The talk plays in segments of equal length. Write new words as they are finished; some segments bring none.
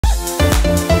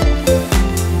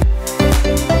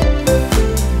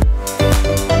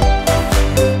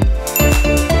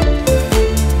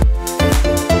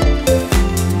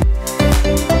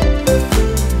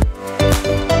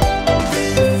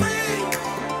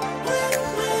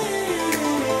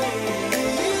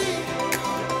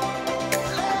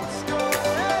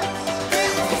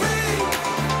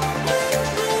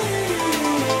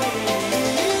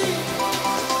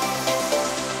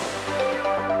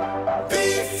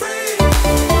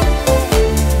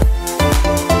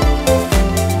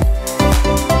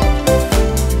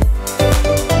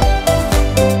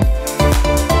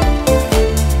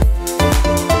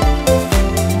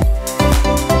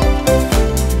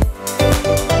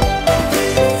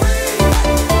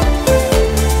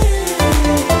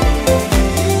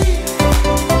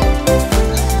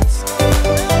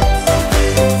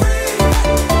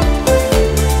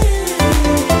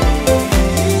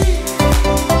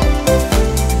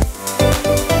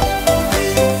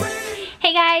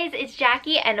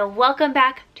and welcome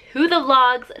back to the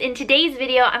vlogs. In today's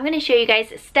video, I'm going to show you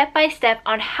guys step by step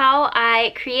on how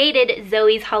I created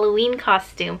Zoey's Halloween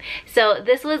costume. So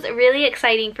this was really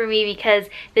exciting for me because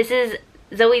this is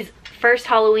Zoey's first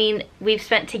Halloween we've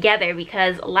spent together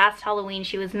because last Halloween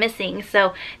she was missing,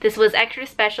 so this was extra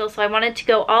special, so I wanted to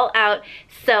go all out.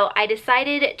 So I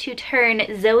decided to turn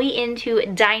Zoey into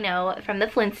Dino from the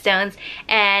Flintstones,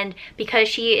 and because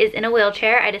she is in a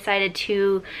wheelchair, I decided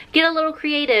to get a little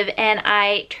creative and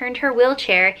I turned her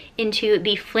wheelchair into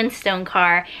the Flintstone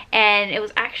car, and it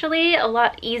was actually a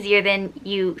lot easier than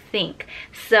you think.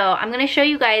 So I'm going to show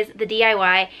you guys the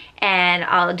DIY and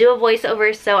I'll do a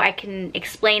voiceover so I can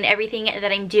explain everything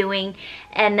that I'm doing,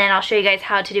 and then I'll show you guys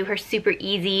how to do her super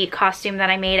easy costume that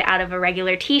I made out of a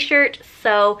regular t-shirt.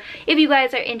 So if you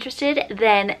guys are interested,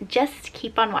 then just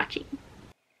keep on watching.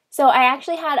 So I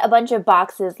actually had a bunch of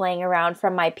boxes laying around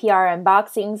from my PR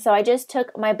unboxing, so I just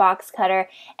took my box cutter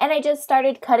and I just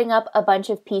started cutting up a bunch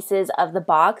of pieces of the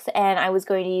box, and I was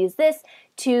going to use this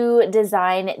to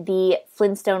design the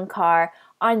Flintstone car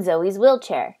on Zoey's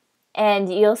wheelchair.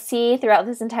 And you'll see throughout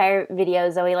this entire video,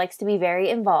 Zoey likes to be very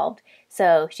involved,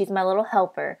 so she's my little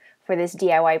helper for this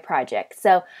DIY project.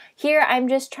 So here I'm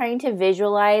just trying to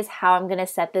visualize how I'm going to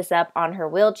set this up on her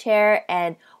wheelchair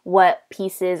and what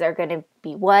pieces are going to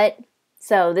be what.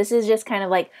 So this is just kind of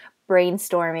like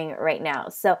brainstorming right now.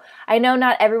 So I know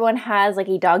not everyone has like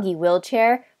a doggy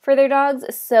wheelchair for their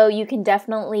dogs, so you can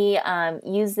definitely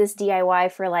use this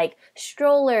DIY for like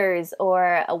strollers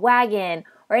or a wagon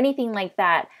or anything like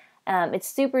that. It's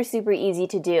super easy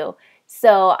to do.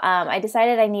 So I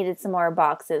decided I needed some more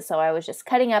boxes, so I was just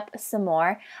cutting up some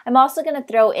more. I'm also going to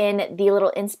throw in the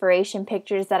little inspiration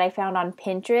pictures that I found on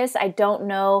Pinterest. I don't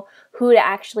know who to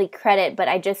actually credit, but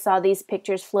I just saw these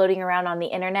pictures floating around on the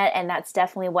internet, and that's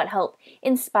definitely what helped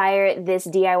inspire this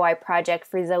DIY project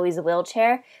for Zoey's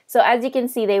wheelchair. So as you can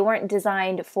see, they weren't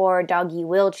designed for doggy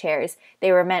wheelchairs.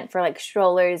 They were meant for like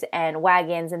strollers and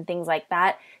wagons and things like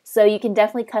that. So you can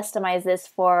definitely customize this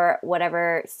for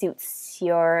whatever suits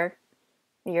your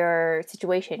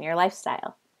situation, your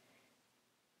lifestyle.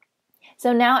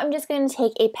 So now I'm just going to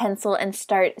take a pencil and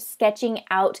start sketching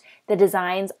out the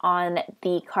designs on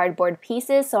the cardboard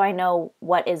pieces so I know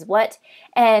what is what.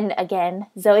 And again,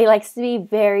 Zoey likes to be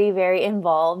very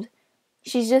involved.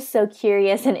 She's just so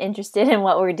curious and interested in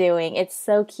what we're doing. It's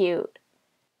so cute.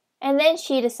 And then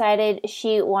she decided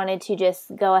she wanted to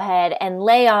just go ahead and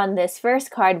lay on this first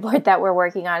cardboard that we're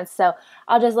working on. So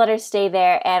I'll just let her stay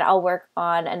there and I'll work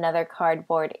on another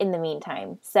cardboard in the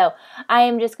meantime. So I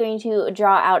am just going to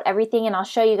draw out everything, and I'll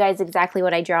show you guys exactly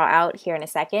what I draw out here in a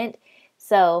second.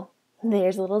 So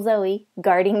there's little Zoey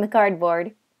guarding the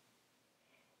cardboard.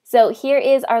 So here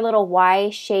is our little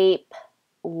Y-shape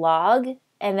log.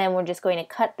 And then we're just going to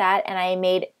cut that, and I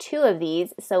made two of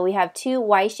these. So we have two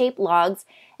Y-shaped logs,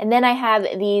 and then I have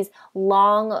these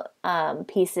long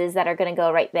pieces that are going to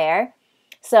go right there.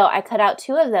 So I cut out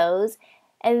two of those,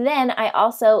 and then I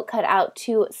also cut out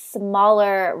two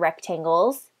smaller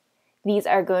rectangles. These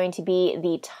are going to be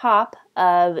the top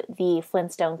of the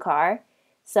Flintstone car.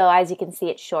 So as you can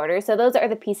see, it's shorter. So those are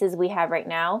the pieces we have right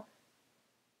now.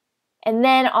 And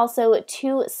then also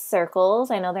two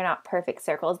circles. I know they're not perfect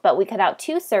circles, but we cut out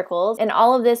two circles, and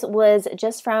all of this was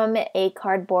just from a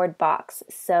cardboard box.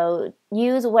 So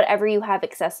use whatever you have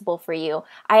accessible for you.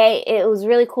 It was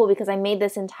really cool because I made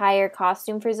this entire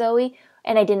costume for Zoey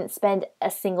and I didn't spend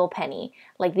a single penny.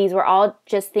 Like, these were all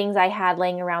just things I had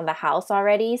laying around the house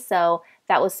already, so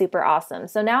that was super awesome.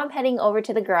 So now I'm heading over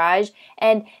to the garage,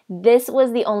 and this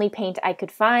was the only paint I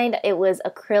could find. It was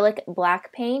acrylic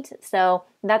black paint, so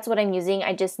that's what I'm using.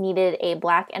 I just needed a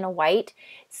black and a white.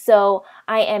 So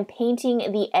I am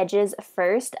painting the edges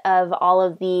first of all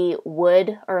of the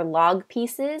wood or log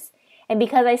pieces, and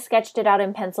because I sketched it out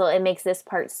in pencil, it makes this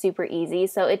part super easy.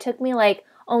 So it took me like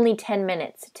only 10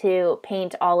 minutes to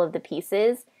paint all of the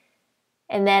pieces,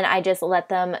 and then I just let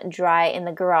them dry in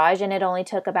the garage, and it only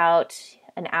took about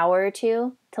an hour or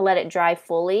two to let it dry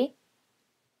fully.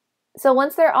 So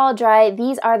once they're all dry,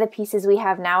 these are the pieces we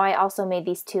have now. I also made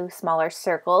these two smaller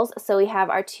circles. So we have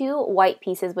our two white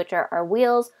pieces, which are our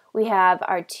wheels. We have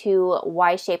our two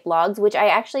Y-shaped logs, which I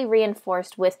actually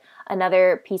reinforced with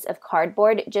another piece of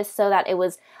cardboard just so that it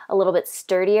was a little bit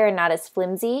sturdier and not as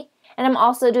flimsy. And I'm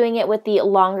also doing it with the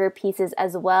longer pieces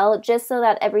as well, just so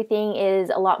that everything is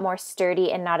a lot more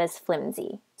sturdy and not as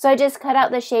flimsy. So I just cut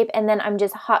out the shape, and then I'm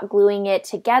just hot gluing it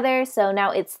together, so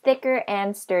now it's thicker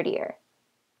and sturdier.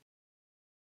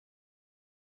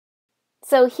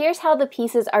 So here's how the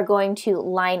pieces are going to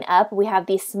line up. We have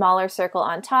the smaller circle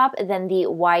on top, then the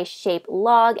Y-shaped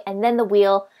log, and then the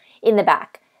wheel in the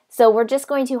back. So we're just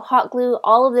going to hot glue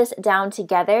all of this down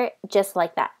together just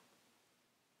like that.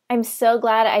 I'm so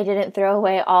glad I didn't throw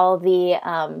away all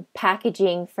the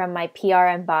packaging from my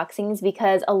PR unboxings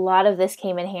because a lot of this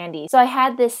came in handy. So I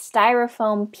had this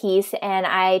styrofoam piece and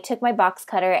I took my box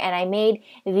cutter and I made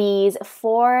these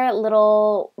 4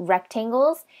 little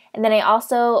rectangles, and then I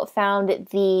also found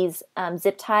these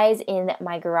zip ties in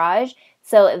my garage.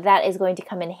 So that is going to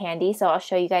come in handy. So I'll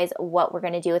show you guys what we're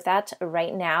going to do with that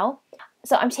right now.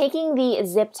 So I'm taking the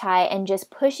zip tie and just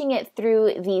pushing it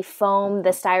through the foam, the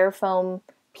styrofoam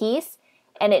piece,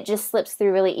 and it just slips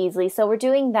through really easily. So we're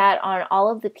doing that on all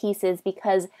of the pieces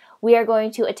because we are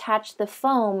going to attach the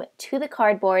foam to the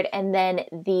cardboard and then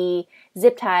the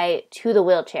zip tie to the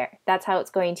wheelchair. That's how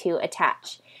it's going to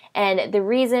attach. And the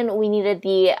reason we needed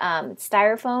the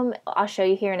styrofoam, I'll show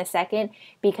you here in a second,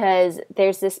 because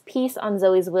there's this piece on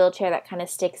Zoey's wheelchair that kind of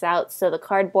sticks out, so the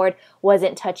cardboard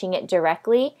wasn't touching it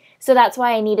directly. So that's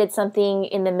why I needed something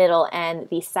in the middle, and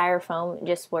the styrofoam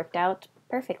just worked out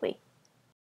perfectly.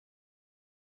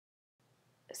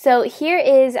 So here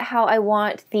is how I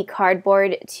want the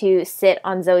cardboard to sit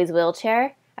on Zoey's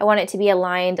wheelchair. I want it to be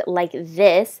aligned like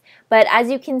this, but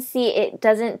as you can see, it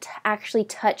doesn't actually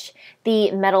touch the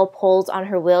metal poles on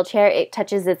her wheelchair. It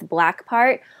touches this black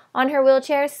part on her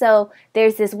wheelchair, so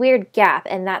there's this weird gap,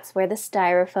 and that's where the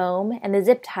styrofoam and the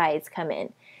zip ties come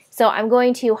in. So I'm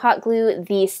going to hot glue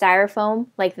the styrofoam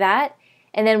like that,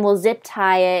 and then we'll zip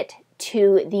tie it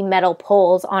to the metal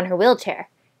poles on her wheelchair.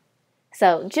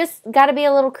 So just gotta be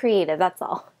a little creative, that's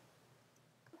all.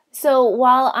 So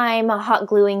while I'm hot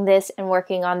gluing this and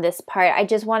working on this part, I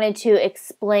just wanted to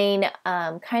explain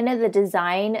kind of the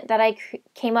design that I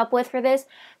came up with for this.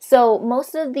 So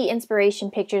most of the inspiration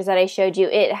pictures that I showed you,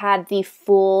 it had the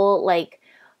full like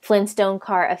Flintstone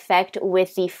car effect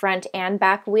with the front and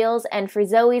back wheels, and for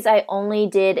Zoey's I only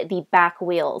did the back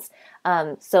wheels.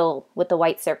 So with the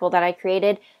white circle that I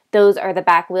created, those are the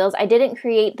back wheels. I didn't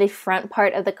create the front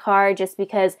part of the car just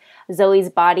because Zoey's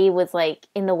body was like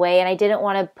in the way, and I didn't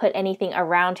want to put anything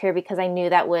around her because I knew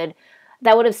that would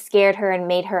have scared her and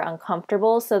made her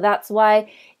uncomfortable. So that's why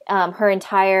her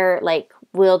entire like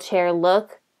wheelchair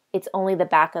look, it's only the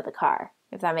back of the car,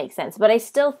 if that makes sense. But I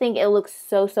still think it looks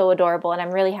so adorable, and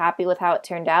I'm really happy with how it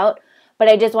turned out. But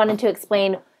I just wanted to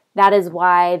explain that is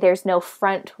why there's no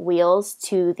front wheels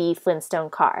to the Flintstone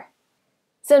car.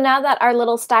 So now that our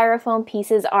little styrofoam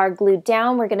pieces are glued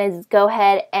down, we're going to go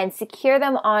ahead and secure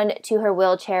them onto her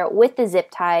wheelchair with the zip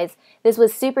ties. This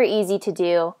was super easy to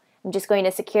do. I'm just going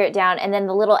to secure it down, and then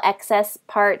the little excess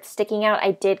part sticking out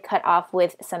I did cut off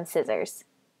with some scissors.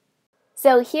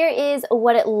 So here is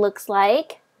what it looks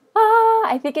like.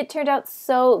 I think it turned out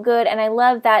so good, and I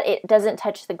love that it doesn't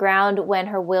touch the ground when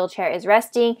her wheelchair is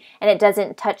resting, and it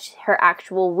doesn't touch her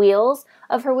actual wheels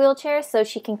of her wheelchair, so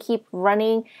she can keep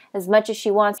running as much as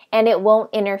she wants and it won't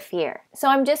interfere. So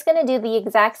I'm just going to do the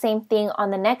exact same thing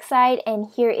on the next side, and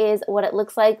here is what it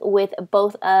looks like with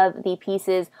both of the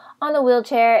pieces on the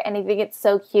wheelchair, and I think it's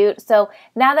so cute. So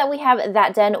now that we have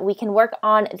that done, we can work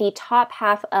on the top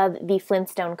half of the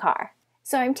Flintstone car.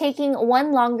 So I'm taking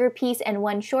one longer piece and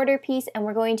one shorter piece, and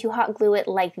we're going to hot glue it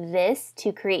like this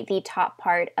to create the top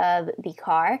part of the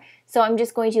car. So I'm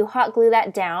just going to hot glue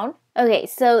that down. Okay,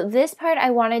 so this part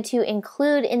I wanted to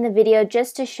include in the video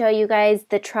just to show you guys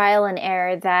the trial and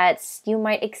error that you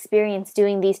might experience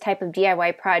doing these type of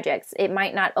DIY projects. It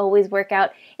might not always work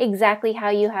out exactly how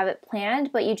you have it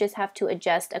planned, but you just have to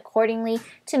adjust accordingly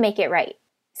to make it right.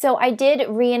 So I did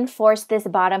reinforce this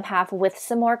bottom half with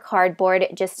some more cardboard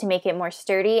just to make it more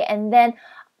sturdy, and then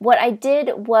what I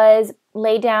did was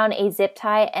lay down a zip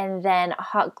tie and then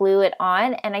hot glue it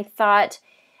on, and I thought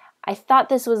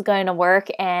this was going to work,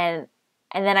 and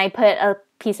then I put a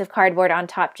piece of cardboard on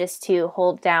top just to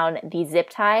hold down the zip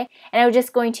tie, and I was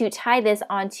just going to tie this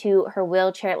onto her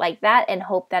wheelchair like that and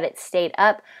hope that it stayed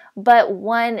up, but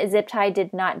one zip tie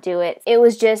did not do it. It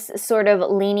was just sort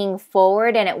of leaning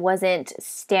forward and it wasn't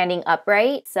standing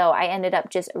upright, so I ended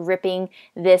up just ripping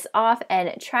this off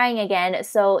and trying again.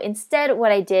 So instead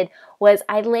what I did was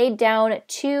I laid down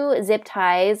 2 zip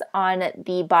ties on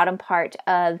the bottom part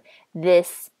of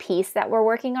this piece that we're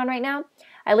working on right now.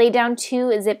 I laid down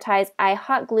 2 zip ties, I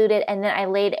hot glued it, and then I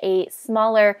laid a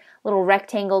smaller little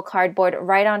rectangle cardboard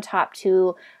right on top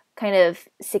to kind of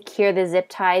secure the zip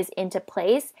ties into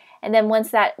place. And then once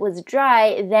that was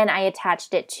dry, then I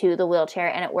attached it to the wheelchair,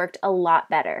 and it worked a lot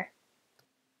better.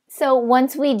 So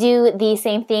once we do the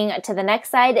same thing to the next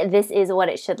side, this is what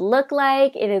it should look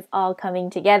like. It is all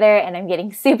coming together, and I'm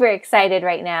getting super excited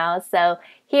right now. So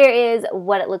here is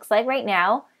what it looks like right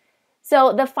now.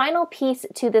 So the final piece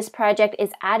to this project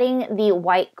is adding the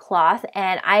white cloth,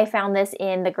 and I found this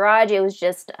in the garage. It was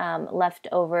just left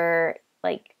over,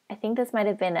 like, I think this might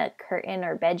have been a curtain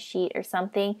or bed sheet or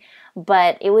something,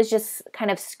 but it was just kind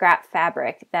of scrap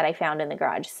fabric that I found in the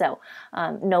garage, so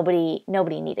nobody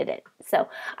needed it. So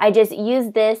I just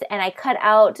used this and I cut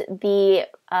out the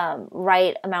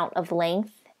right amount of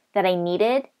length that I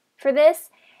needed for this,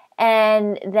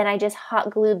 and then I just hot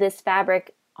glued this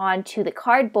fabric onto the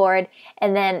cardboard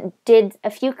and then did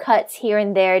a few cuts here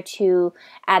and there to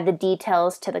add the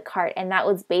details to the cart, and that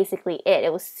was basically it.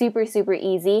 It was super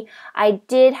easy. I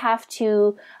did have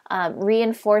to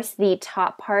reinforce the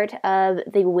top part of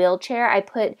the wheelchair. I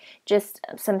put just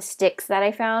some sticks that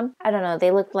I found. I don't know, they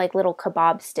looked like little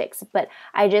kebab sticks, but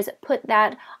I just put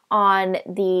that on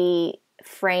the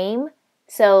frame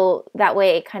so that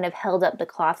way it kind of held up the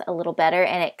cloth a little better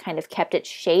and it kind of kept its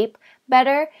shape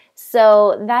better.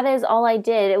 So that is all I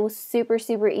did. It was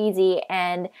super easy,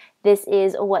 and this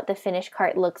is what the finished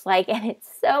cart looks like, and it's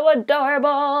so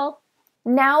adorable.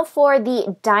 Now for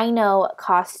the Dino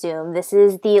costume. This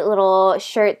is the little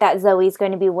shirt that Zoey's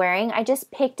going to be wearing. I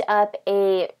just picked up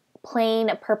a plain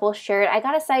purple shirt. I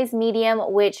got a size medium,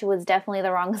 which was definitely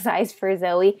the wrong size for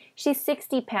Zoey. She's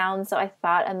 60 pounds, so I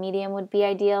thought a medium would be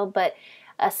ideal, but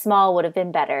a small would have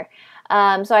been better.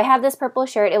 So I have this purple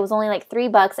shirt. It was only like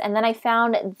 $3, and then I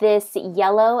found this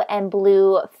yellow and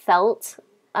blue felt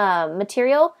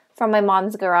material from my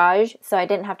mom's garage, so I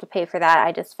didn't have to pay for that.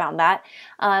 I just found that,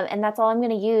 and that's all I'm going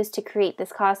to use to create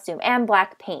this costume, and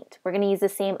black paint. We're going to use the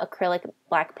same acrylic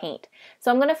black paint.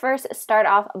 So I'm going to first start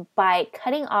off by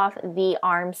cutting off the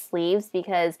arm sleeves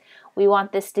because we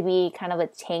want this to be kind of a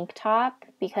tank top,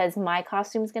 because my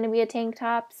costume is going to be a tank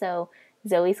top, so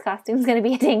Zoey's costume is going to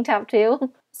be a tank top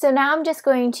too. So now I'm just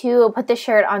going to put the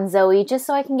shirt on Zoey just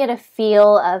so I can get a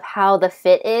feel of how the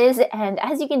fit is, and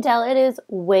as you can tell, it is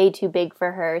way too big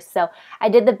for her. So I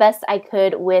did the best I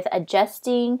could with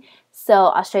adjusting, so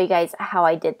I'll show you guys how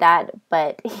I did that,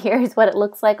 but here's what it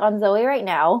looks like on Zoey right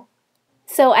now.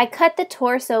 So I cut the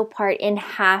torso part in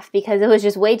half because it was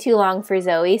just way too long for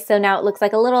Zoey, so now it looks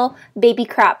like a little baby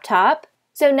crop top.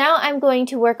 So now I'm going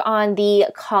to work on the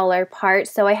collar part.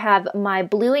 So I have my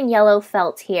blue and yellow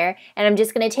felt here, and I'm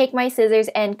just going to take my scissors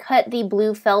and cut the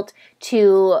blue felt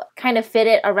to kind of fit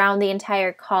it around the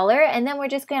entire collar, and then we're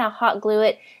just going to hot glue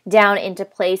it down into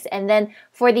place. And then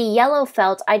for the yellow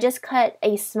felt, I just cut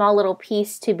a small little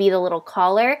piece to be the little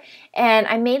collar, and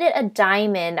I made it a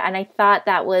diamond, and I thought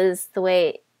that was the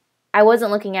way. I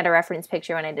wasn't looking at a reference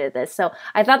picture when I did this, so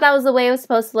I thought that was the way it was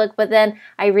supposed to look, but then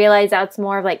I realized that's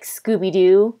more of like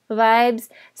Scooby-Doo vibes.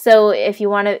 So if you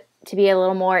want it to be a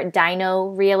little more Dino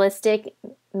realistic,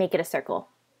 make it a circle.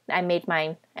 I made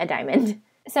mine a diamond.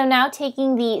 So now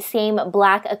taking the same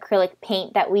black acrylic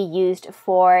paint that we used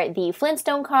for the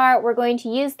Flintstone car, we're going to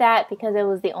use that because it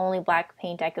was the only black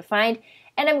paint I could find,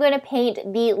 and I'm going to paint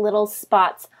the little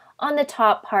spots on the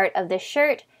top part of the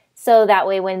shirt, so that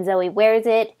way when Zoey wears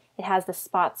it, it has the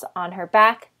spots on her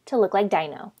back to look like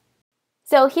Dino.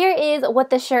 So here is what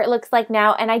the shirt looks like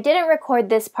now, and I didn't record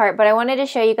this part, but I wanted to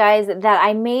show you guys that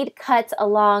I made cuts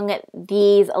along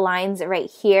these lines right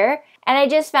here, and I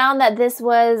just found that this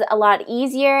was a lot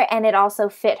easier, and it also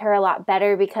fit her a lot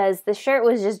better because the shirt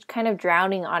was just kind of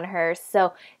drowning on her.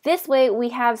 So this way we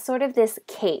have sort of this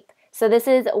cape. So this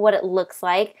is what it looks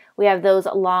like. We have those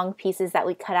long pieces that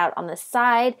we cut out on the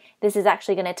side. This is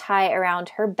actually going to tie around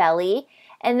her belly.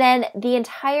 And then the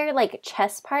entire like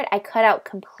chest part I cut out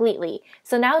completely.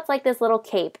 So now it's like this little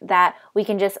cape that we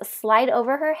can just slide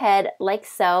over her head like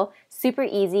so, super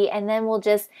easy, and then we'll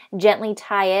just gently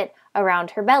tie it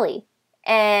around her belly.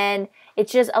 And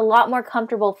it's just a lot more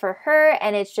comfortable for her,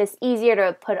 and it's just easier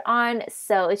to put on,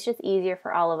 so it's just easier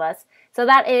for all of us. So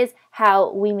that is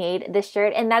how we made this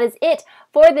shirt, and that is it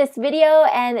for this video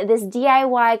and this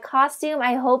DIY costume.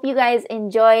 I hope you guys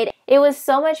enjoyed. It was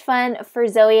so much fun for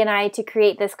Zoey and I to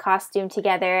create this costume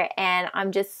together, and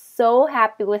I'm just so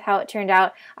happy with how it turned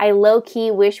out. I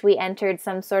low-key wish we entered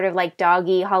some sort of like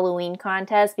doggy Halloween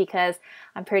contest because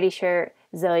I'm pretty sure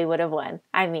Zoey would have won.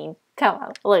 I mean, come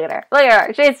on, look at her. Look at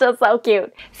her. She's still so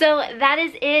cute. So that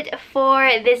is it for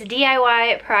this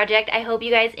DIY project. I hope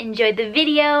you guys enjoyed the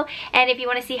video. And if you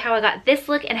want to see how I got this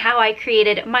look and how I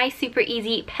created my super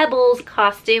easy Pebbles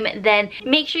costume, then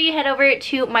make sure you head over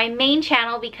to my main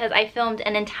channel because I filmed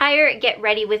an entire get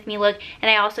ready with me look.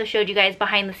 And I also showed you guys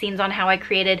behind the scenes on how I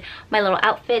created my little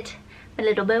outfit, my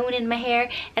little bone in my hair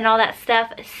and all that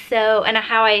stuff. So, and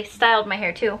how I styled my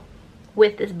hair too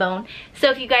with this bone.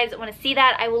 So if you guys want to see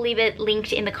that, I will leave it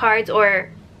linked in the cards, or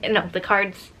no, the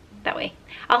cards that way.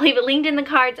 I'll leave it linked in the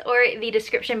cards or the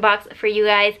description box for you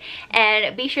guys,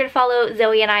 and be sure to follow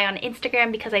Zoey and I on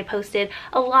Instagram because I posted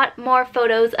a lot more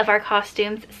photos of our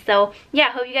costumes. So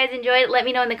yeah, hope you guys enjoyed. Let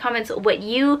me know in the comments what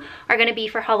you are gonna be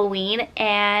for Halloween,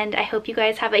 and I hope you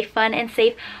guys have a fun and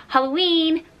safe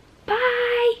Halloween.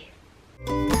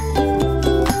 Bye!